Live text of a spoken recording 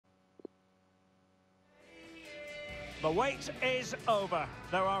The wait is over.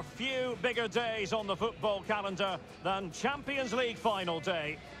 There are few bigger days on the football calendar than Champions League final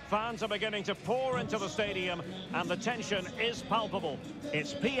day. Fans are beginning to pour into the stadium and the tension is palpable.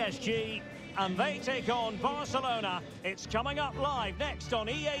 It's PSG and they take on Barcelona. It's coming up live next on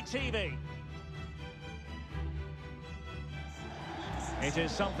EA TV. It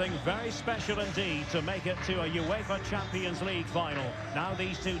is something very special indeed to make it to a UEFA Champions League final. Now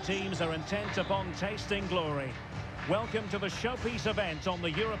these two teams are intent upon tasting glory. Welcome to the showpiece event on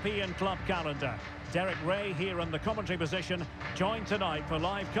the European club calendar. Derek Ray here in the commentary position, joined tonight for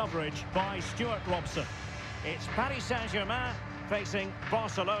live coverage by Stuart Robson. It's Paris Saint-Germain facing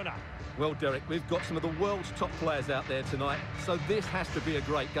Barcelona. Well, Derek, we've got some of the world's top players out there tonight, so this has to be a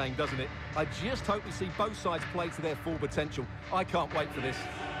great game, doesn't it? I just hope we see both sides play to their full potential. I can't wait for this.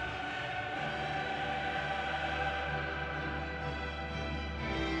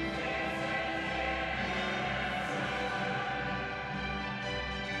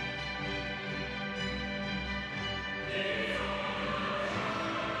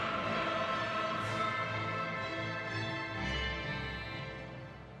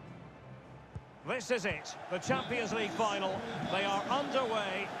 This is it, the Champions League final. They are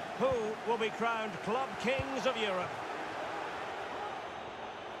underway. Who will be crowned club kings of Europe?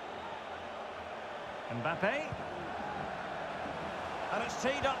 MBAPPE. And it's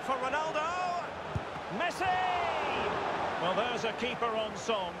teed up for Ronaldo. Messi! Well, there's a keeper on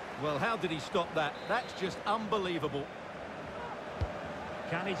song. Well, how did he stop that? That's just unbelievable.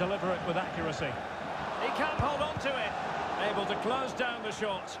 Can he deliver it with accuracy? He can't hold on to it. Able to close down the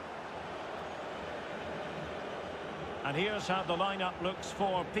shot. And here's how the lineup looks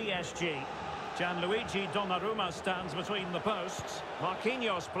for PSG. Gianluigi Donnarumma stands between the posts.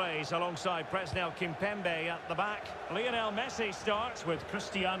 Marquinhos plays alongside Presnel Kimpembe at the back. Lionel Messi starts with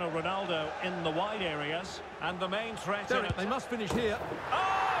Cristiano Ronaldo in the wide areas. And the main threat... Derek, they must finish here.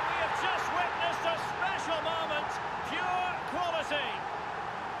 Oh, we have just witnessed a special moment. Pure quality.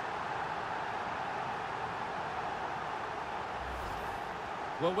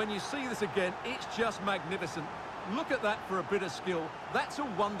 Well, when you see this again, it's just magnificent. Look at that for a bit of skill. That's a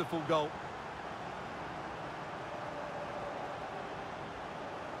wonderful goal.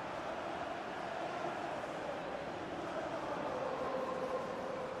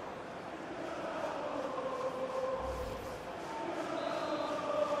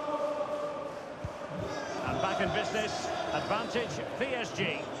 And back in business, advantage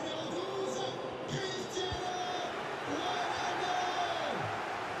PSG.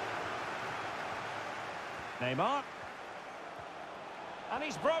 Neymar. And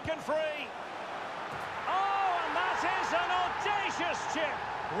he's broken free. Oh, and that is an audacious chip.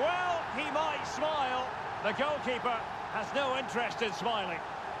 Well, he might smile. The goalkeeper has no interest in smiling.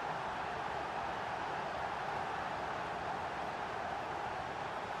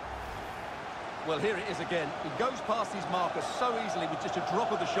 Well, here it is again. He goes past his marker so easily with just a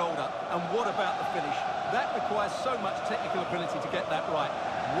drop of the shoulder. And what about the finish? That requires so much technical ability to get that right.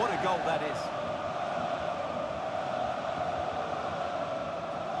 What a goal that is.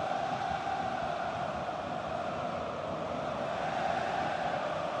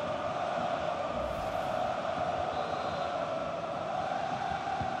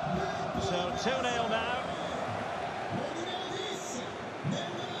 So 2-0 now.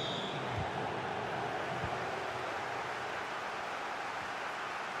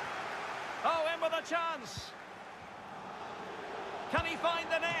 Oh, in with a chance. Can he find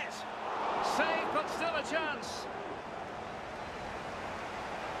the net? Save, but still a chance.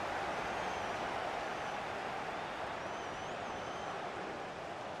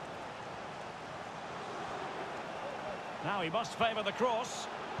 Now he must favour the cross.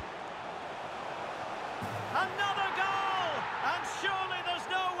 Another goal! And surely there's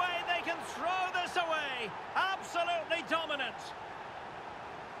no way they can throw this away. Absolutely dominant.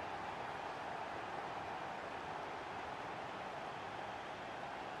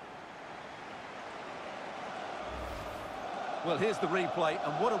 Well, here's the replay,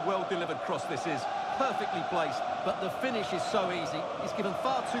 and what a well-delivered cross this is. Perfectly placed, but the finish is so easy. He's given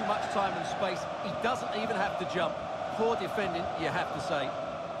far too much time and space. He doesn't even have to jump. Poor defending, you have to say.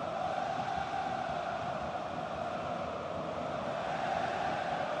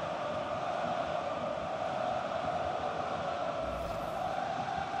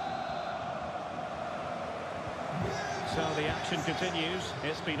 So the action continues.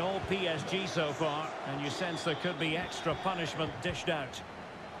 It's been all PSG so far, and you sense there could be extra punishment dished out.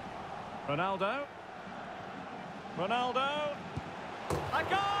 Ronaldo. Ronaldo. A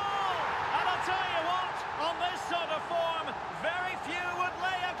goal! And I'll tell you what, on this sort of form, very few would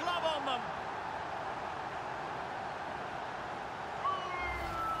lay a glove on them.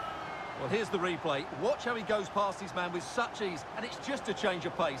 Well, here's the replay. Watch how he goes past his man with such ease, and it's just a change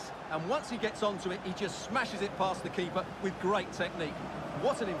of pace. And once he gets onto it, he just smashes it past the keeper with great technique.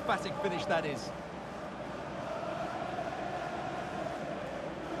 What an emphatic finish that is.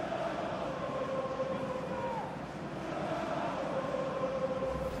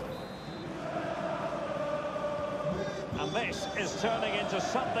 And this is turning into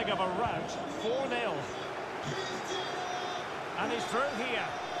something of a rout. 4-0. And he's through here.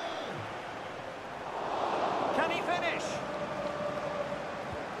 Can he finish?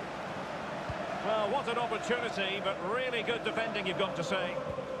 Well, what an opportunity, but really good defending, you've got to say.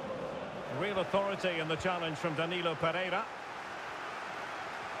 Real authority in the challenge from Danilo Pereira.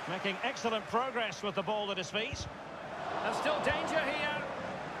 Making excellent progress with the ball at his feet. And still danger here.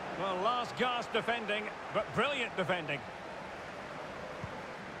 Well, last gasp defending, but brilliant defending.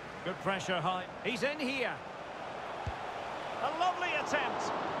 Good pressure high. He's in here. A lovely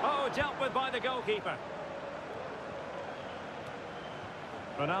attempt. Oh, dealt with by the goalkeeper.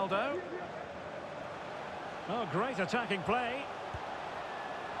 Ronaldo. Oh, great attacking play.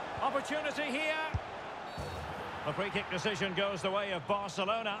 Opportunity here. A free kick decision goes the way of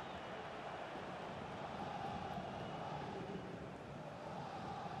Barcelona.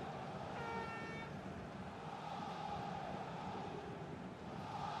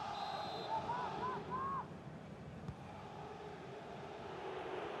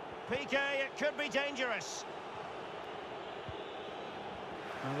 PK, it could be dangerous.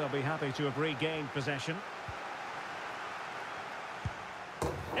 Well, they'll be happy to have regained possession.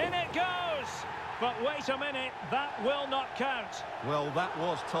 In it goes! But wait a minute, that will not count. Well, that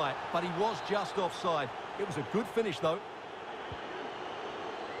was tight, but he was just offside. It was a good finish, though.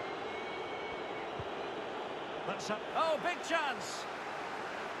 Oh, big chance.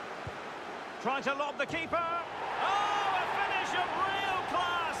 Trying to lob the keeper. Oh, a finish of real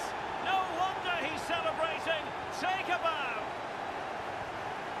class. No wonder he's celebrating. Take a bow.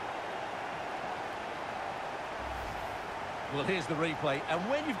 Well, here's the replay, and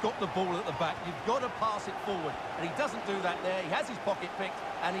when you've got the ball at the back, you've got to pass it forward. And he doesn't do that there. He has his pocket picked,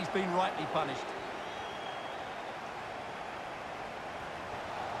 and he's been rightly punished.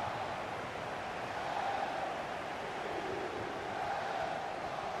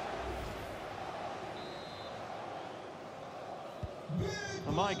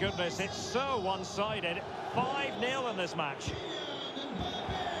 Oh, my goodness, it's so one-sided. 5-0 in this match.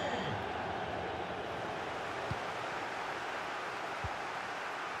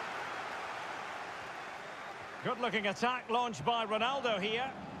 Good-looking attack launched by Ronaldo here.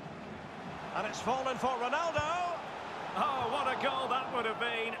 And it's fallen for Ronaldo. Oh, what a goal that would have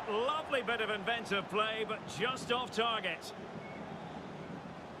been. Lovely bit of inventive play, but just off target.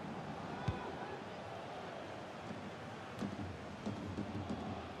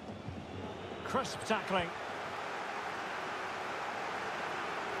 Crisp tackling.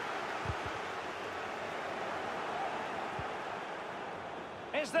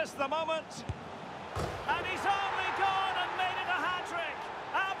 Is this the moment? And he's only gone and made it a hat-trick.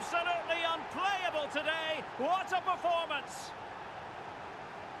 Absolutely unplayable today. What a performance.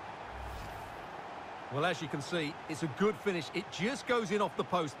 Well, as you can see, it's a good finish. It just goes in off the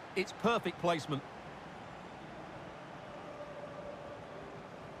post. It's perfect placement.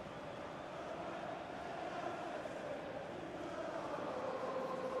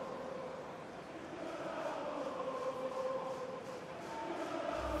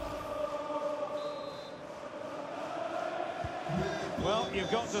 Well, you've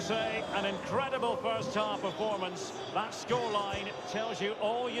got to say, an incredible first-half performance. That scoreline tells you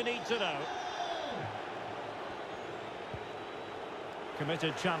all you need to know.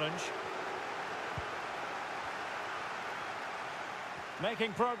 Committed challenge.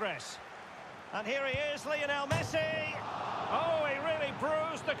 Making progress. And here he is, Lionel Messi. Oh, he really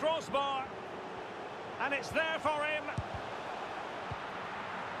bruised the crossbar. And it's there for him.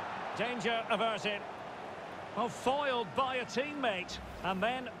 Danger averted. Oh, foiled by a teammate. And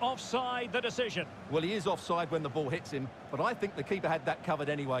then offside the decision. Well, he is offside when the ball hits him, but I think the keeper had that covered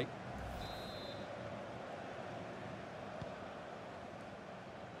anyway.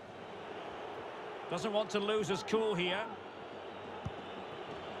 Doesn't want to lose his cool here.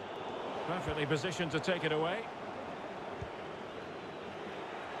 Perfectly positioned to take it away.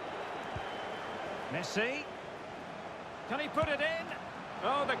 Messi. Can he put it in?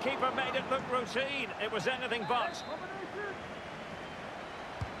 Oh, the keeper made it look routine. It was anything but.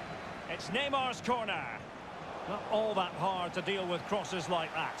 It's Neymar's corner. Not all that hard to deal with crosses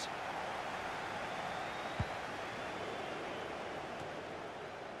like that.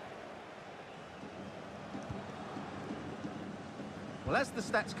 Well, as the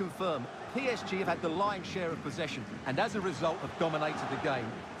stats confirm, PSG have had the lion's share of possession and as a result have dominated the game.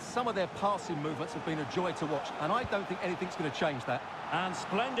 Some of their passing movements have been a joy to watch and I don't think anything's going to change that. And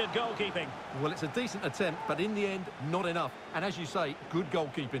splendid goalkeeping. Well, it's a decent attempt, but in the end, not enough. And as you say, good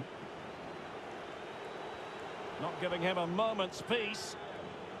goalkeeping. Not giving him a moment's peace.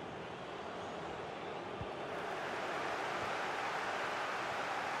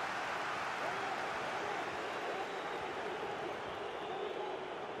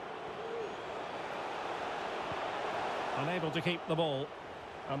 Unable to keep the ball.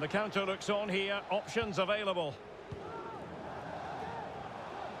 And the counter looks on here. Options available.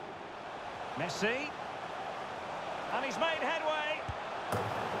 Messi. And he's made headway.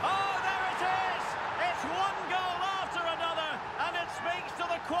 Oh, there it is! It's one goal after another, and it speaks to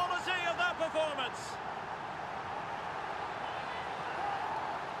the quality of that performance.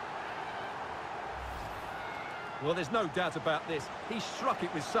 Well, there's no doubt about this. He struck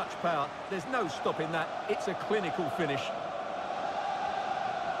it with such power. There's no stopping that. It's a clinical finish.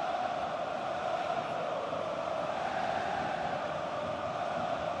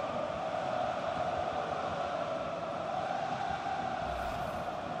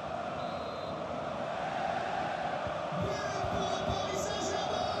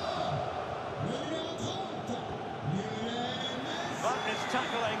 That is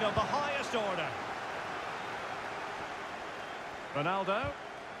tackling of the highest order. Ronaldo.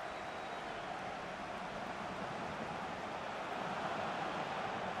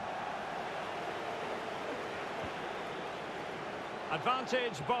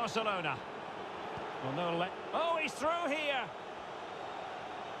 Advantage Barcelona. Well, no, oh, he's through here.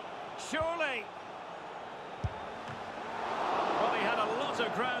 Surely. Well, he had a lot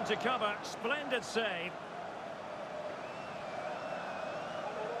of ground to cover. Splendid save.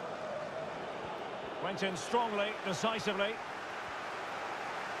 Went in strongly, decisively.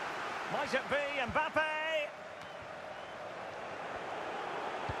 Might it be MBAPPE?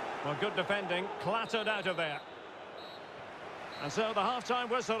 Well, good defending, clattered out of there. And so the half-time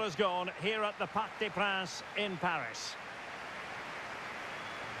whistle has gone here at the Parc des Princes in Paris.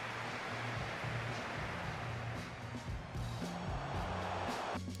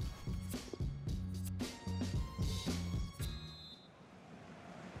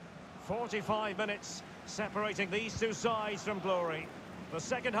 "45 minutes separating these two sides from glory. The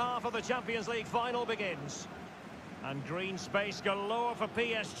second half of the Champions League final begins. And green space galore for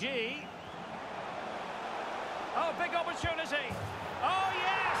PSG. Oh, big opportunity. Oh,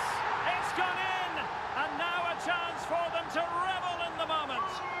 yes! It's gone in! And now a chance for them to revel in the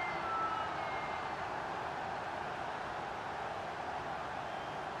moment.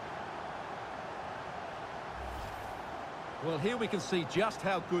 Well, here we can see just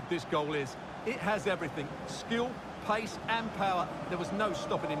how good this goal is. It has everything. Skill, pace and power. There was no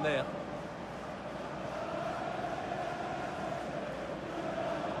stopping him there.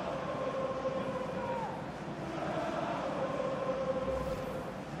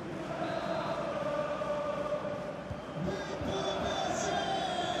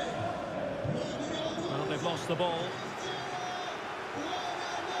 Well, they've lost the ball.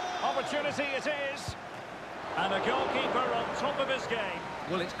 Opportunity it is. And a goalkeeper on top of his game.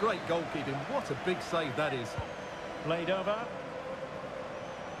 Well, it's great goalkeeping. What a big save that is. Played over.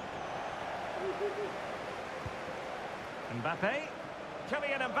 MBAPPE.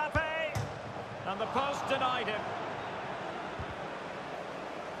 Kylian MBAPPE. And the post denied him.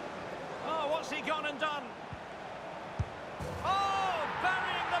 Oh, what's he gone and done? Oh,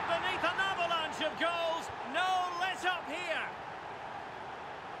 burying them beneath an avalanche of goals. No let up here.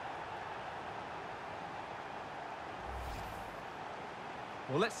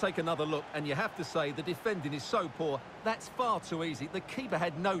 Well, let's take another look, and you have to say the defending is so poor. That's far too easy. The keeper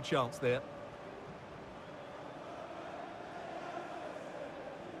had no chance there.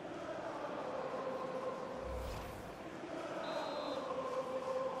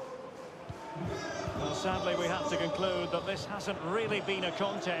 Well, sadly, we have to conclude that this hasn't really been a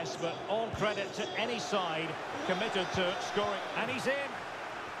contest, but all credit to any side committed to scoring. And he's in.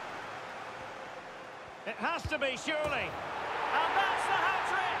 It has to be, surely. And that's the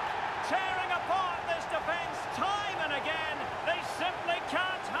hat-trick! Tearing apart this defence time and again. They simply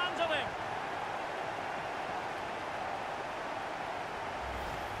can't handle him.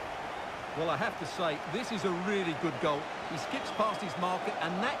 Well, I have to say, this is a really good goal. He skips past his marker,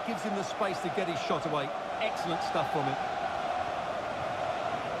 and that gives him the space to get his shot away. Excellent stuff from him.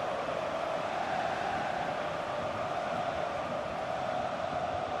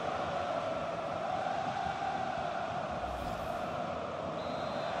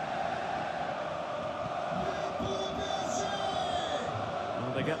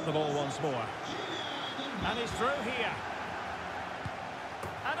 They get the ball once more. And he's through here.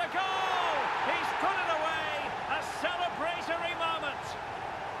 And a goal! He's put it away! A celebratory moment!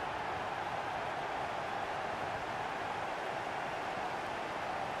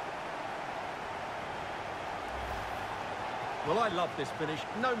 Well, I love this finish.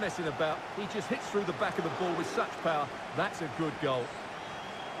 No messing about. He just hits through the back of the ball with such power. That's a good goal.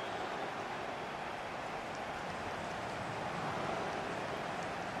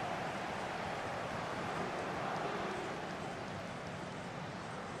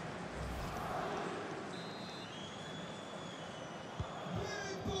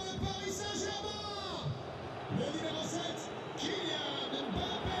 Pour le Paris Saint-Germain, le numéro 7, Kylian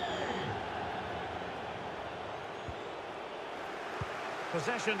MBAPPE.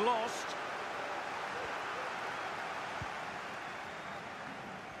 Possession lost.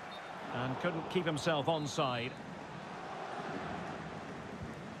 And couldn't keep himself onside.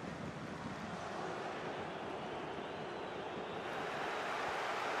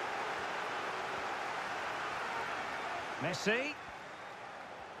 Messi.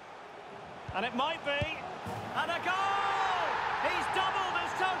 And it might be. And a goal! He's doubled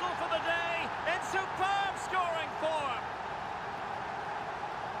his total for the day in superb scoring form.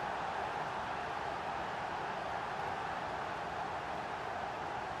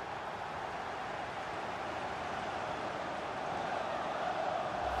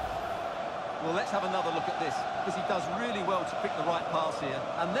 Well, let's have another look at this, because he does really well to pick the right pass here.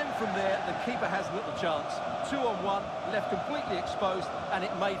 And then from there, the keeper has little chance. 2-on-1, left completely exposed, and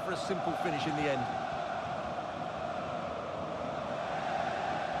it made for a simple finish in the end.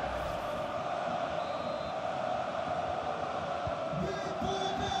 Pour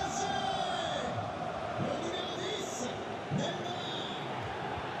le PSG, le numéro 10, Neymar.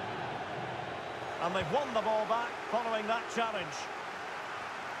 And they've won the ball back following that challenge.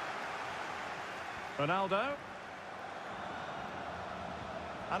 Ronaldo.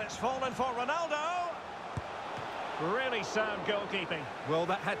 And it's fallen for Ronaldo. Really sound goalkeeping. Well,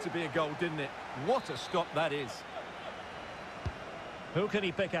 that had to be a goal, didn't it? What a stop that is. Who can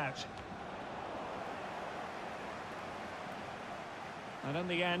he pick out? And in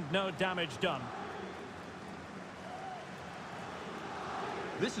the end, no damage done.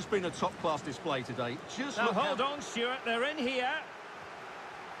 This has been a top-class display today. Just Now look hold on, Stuart. They're in here.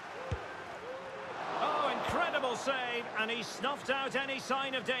 Oh, incredible save. And he snuffed out any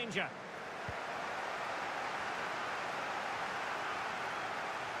sign of danger.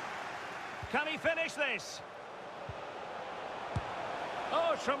 Can he finish this?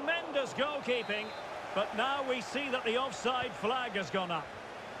 Oh, tremendous goalkeeping. But now we see that the offside flag has gone up.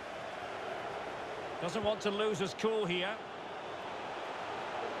 Doesn't want to lose his cool here.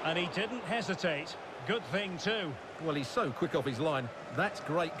 And he didn't hesitate. Good thing, too. Well, he's so quick off his line. That's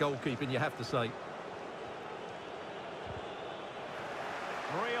great goalkeeping, you have to say.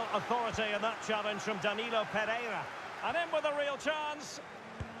 Real authority in that challenge from Danilo Pereira. And in with a real chance.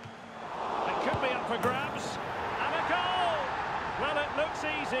 It could be up for grabs. And a goal! Well, it looks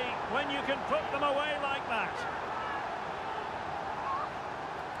easy when you can put them away like that.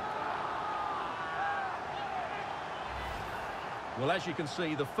 Well, as you can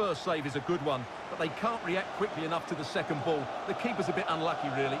see, the first save is a good one, but they can't react quickly enough to the second ball. The keeper's a bit unlucky,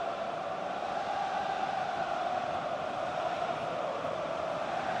 really.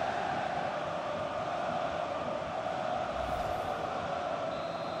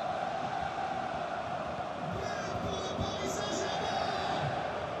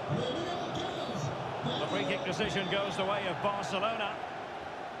 The free kick decision goes the way of Barcelona.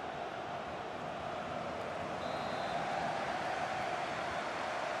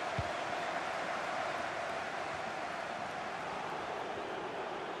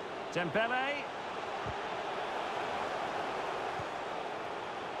 Dembele.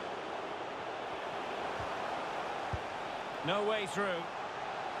 No way through.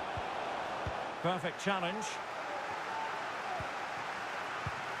 Perfect challenge.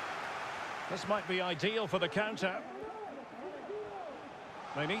 This might be ideal for the counter.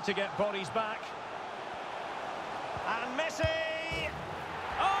 They need to get bodies back. And Messi!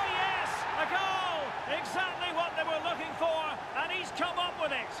 Oh yes! A goal! Exactly what they were looking for, and he's come up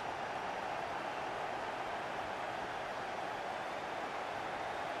with it.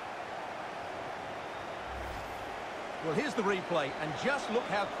 Well, here's the replay, and just look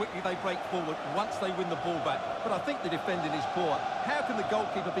how quickly they break forward once they win the ball back. But I think the defending is poor. How can the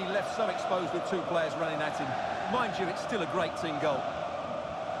goalkeeper be left so exposed with two players running at him? Mind you, it's still a great team goal.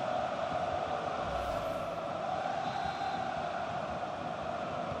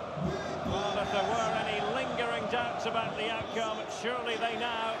 Well, if there were any lingering doubts about the outcome. Surely they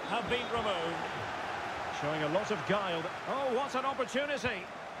now have been removed. Showing a lot of guile. Oh, what an opportunity.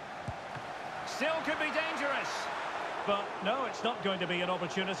 Still could be dangerous. But no, it's not going to be an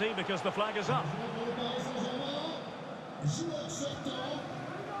opportunity because the flag is up. Pour le Paris Saint-Germain, joueur sortant,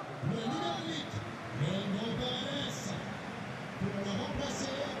 le numéro 8, Ronaldo Messi. Pour le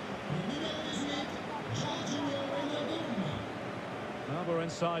remplacer, le numéro 18, Jorginho Ronaldo. Well, we're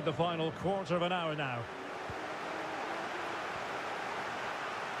inside the final quarter of an hour now.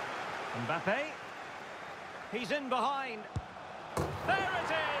 MBAPPE. He's in behind. There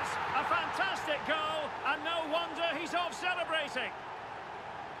it is! A fantastic goal, and no wonder he's off celebrating.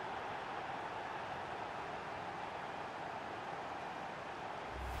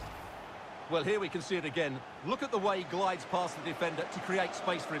 Well, here we can see it again. Look at the way he glides past the defender to create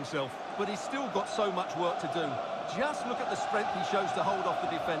space for himself. But he's still got so much work to do. Just look at the strength he shows to hold off the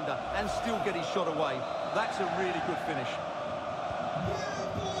defender and still get his shot away. That's a really good finish. Pour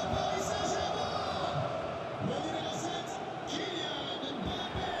le Paris Saint-Germain, le numéro 7, Kylian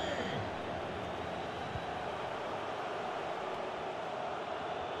Mbappé.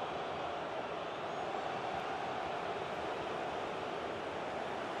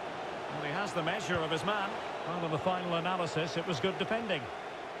 Well, he has the measure of his man. Well, in the final analysis, it was good defending.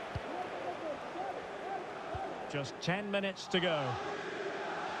 Just 10 minutes to go.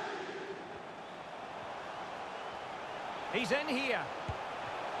 He's in here.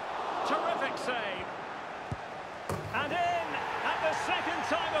 Terrific save. And in at the second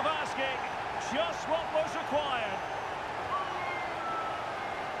time of asking. Just what was required.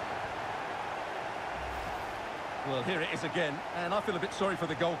 Well, here it is again, and I feel a bit sorry for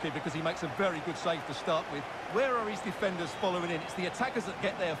the goalkeeper because he makes a very good save to start with. Where are his defenders following in? It's the attackers that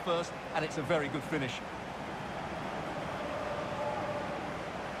get there first, and it's a very good finish.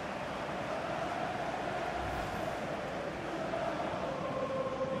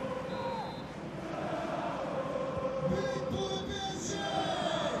 But pour le PSG,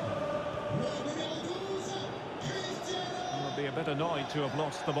 le numéro 12, Cristiano. Will be a bit annoyed to have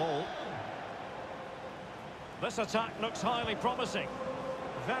lost the ball. This attack looks highly promising.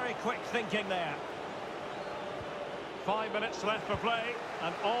 Very quick thinking there. 5 minutes left for play,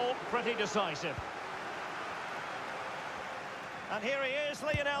 and all pretty decisive. And here he is,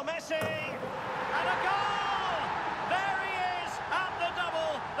 Lionel Messi. And a goal! There he is, at the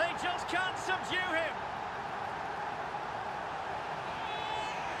double. They just can't subdue him.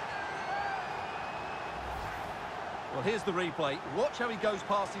 Well, here's the replay. Watch how he goes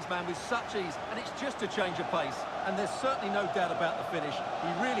past his man with such ease, and it's just a change of pace. And there's certainly no doubt about the finish.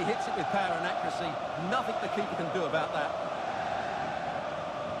 He really hits it with power and accuracy. Nothing the keeper can do about that.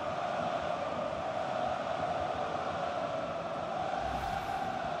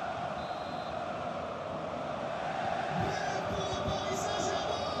 Pour le Paris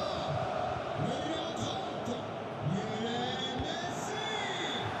Saint-Germain, le numéro 30, Lionel Messi.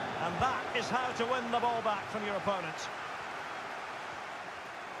 And that is how to win the ball back from your opponent.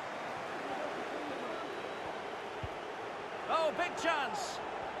 Oh, big chance.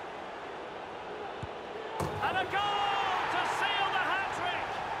 And a goal to seal the hat-trick.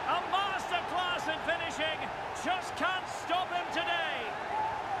 A masterclass in finishing. Just can't stop him today.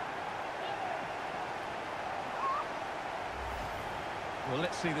 Well,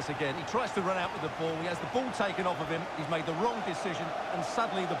 let's see this again. He tries to run out with the ball. He has the ball taken off of him. He's made the wrong decision, and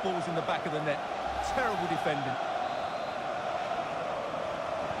suddenly the ball's in the back of the net. Terrible defending.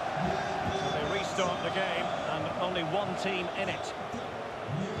 They restart the game, and only one team in it.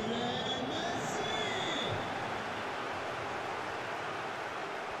 Lionel Messi.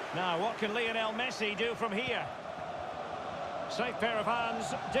 Now, what can Lionel Messi do from here? Safe pair of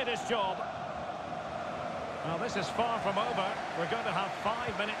hands, did his job. Well, this is far from over. We're going to have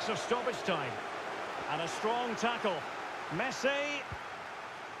 5 minutes of stoppage time. And a strong tackle. Messi.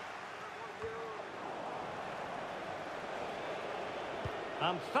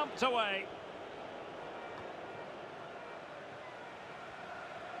 And thumped away.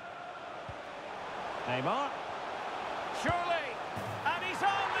 Neymar. Surely. And he's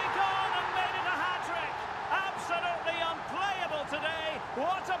only gone and made it a hat-trick. Absolutely unplayable today.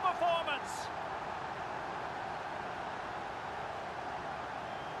 What a performance.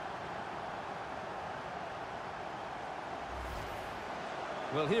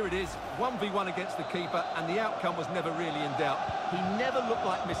 Well, here it is, 1v1 against the keeper, and the outcome was never really in doubt. He never looked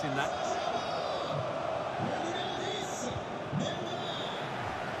like missing that.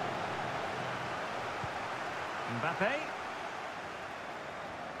 MBAPPE.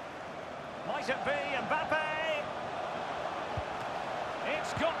 Might it be MBAPPE?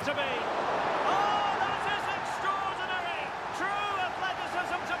 It's got to be. Oh, that is extraordinary!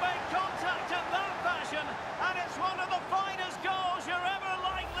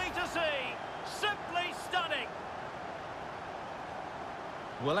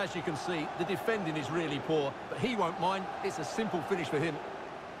 Well, as you can see, the defending is really poor, but he won't mind. It's a simple finish for him.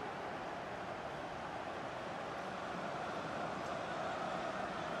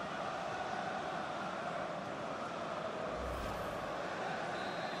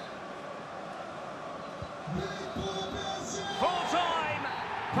 Full time!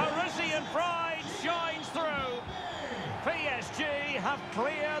 Parisian pride shines through. PSG have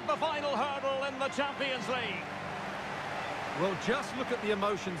cleared the final hurdle in the Champions League. Well, just look at the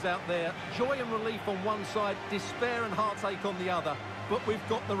emotions out there. Joy and relief on one side, despair and heartache on the other. But we've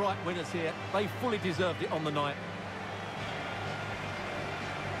got the right winners here. They fully deserved it on the night.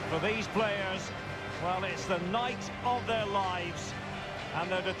 For these players, well, it's the night of their lives. And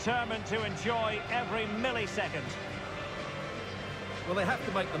they're determined to enjoy every millisecond. Well, they have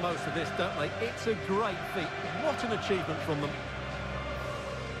to make the most of this, don't they? It's a great feat. What an achievement from them.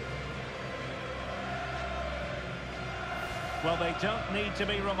 Well, they don't need to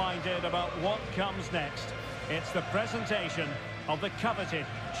be reminded about what comes next. It's the presentation of the coveted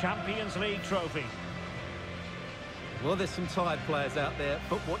Champions League trophy. Well, there's some tired players out there,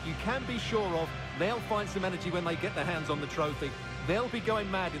 but what you can be sure of, they'll find some energy when they get their hands on the trophy. They'll be going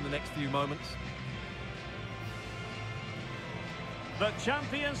mad in the next few moments. The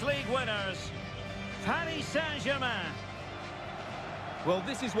Champions League winners, Paris Saint-Germain. Well,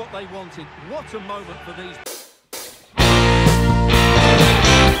 this is what they wanted. What a moment for these...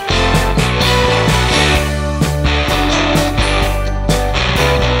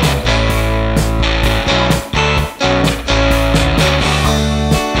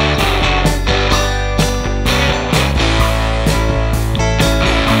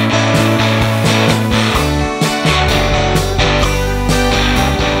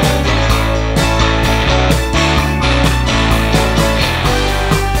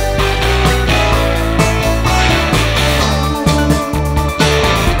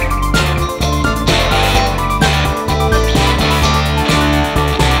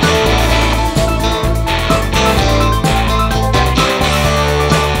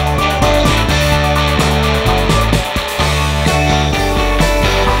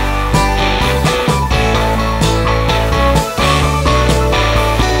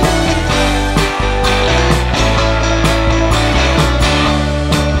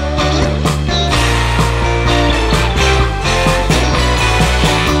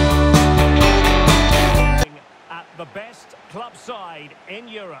 The best club side in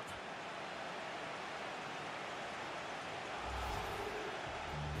Europe.